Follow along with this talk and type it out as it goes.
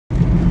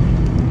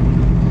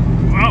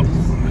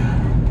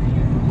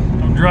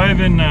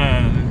driving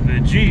the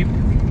Jeep,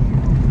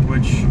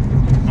 which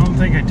I don't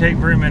think I take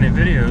very many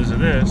videos of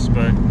this,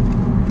 but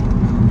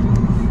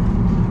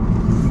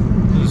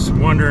just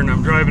wondering,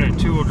 I'm driving it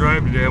two-wheel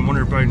drive today. I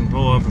wonder if I can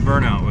pull off a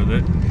burnout with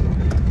it.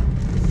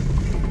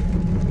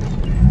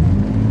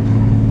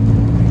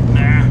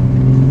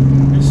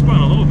 Nah, it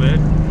spun a little bit.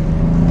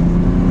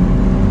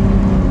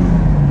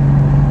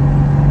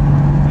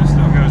 This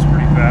still goes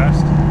pretty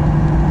fast.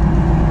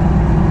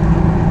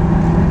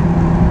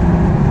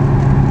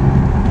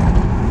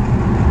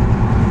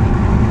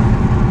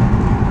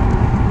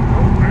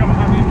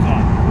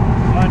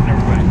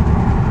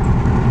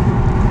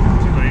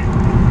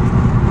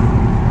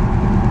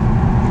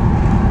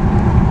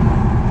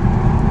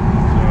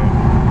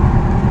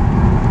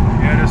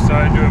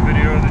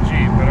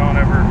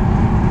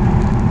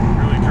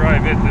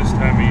 This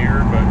time of year,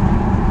 but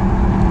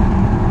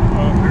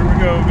oh, here we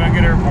go, gonna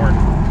get airborne.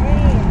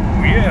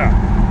 Oh yeah.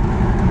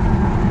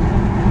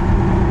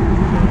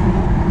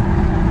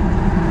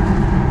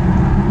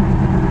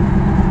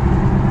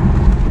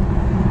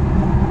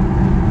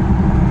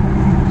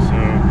 So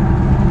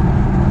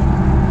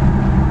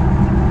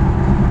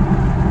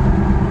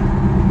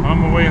on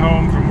my way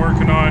home from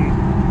working on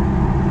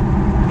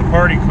the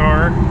party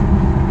car,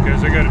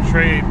 because I got to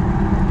trade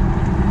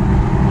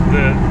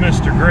the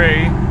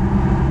Mr.Grey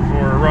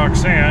for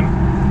Roxanne,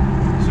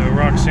 so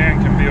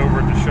Roxanne can be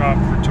over at the shop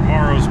for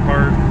tomorrow's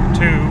part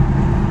 2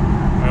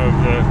 of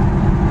the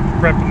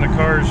prepping the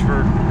cars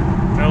for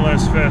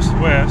LS Fest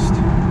West.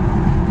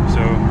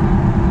 So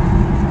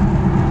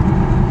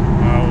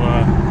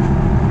I'll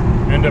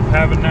end up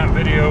having that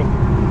video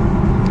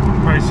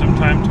probably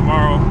sometime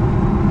tomorrow,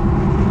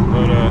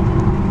 but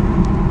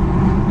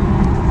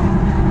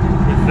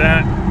with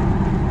that,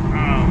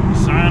 I'm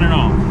signing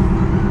off.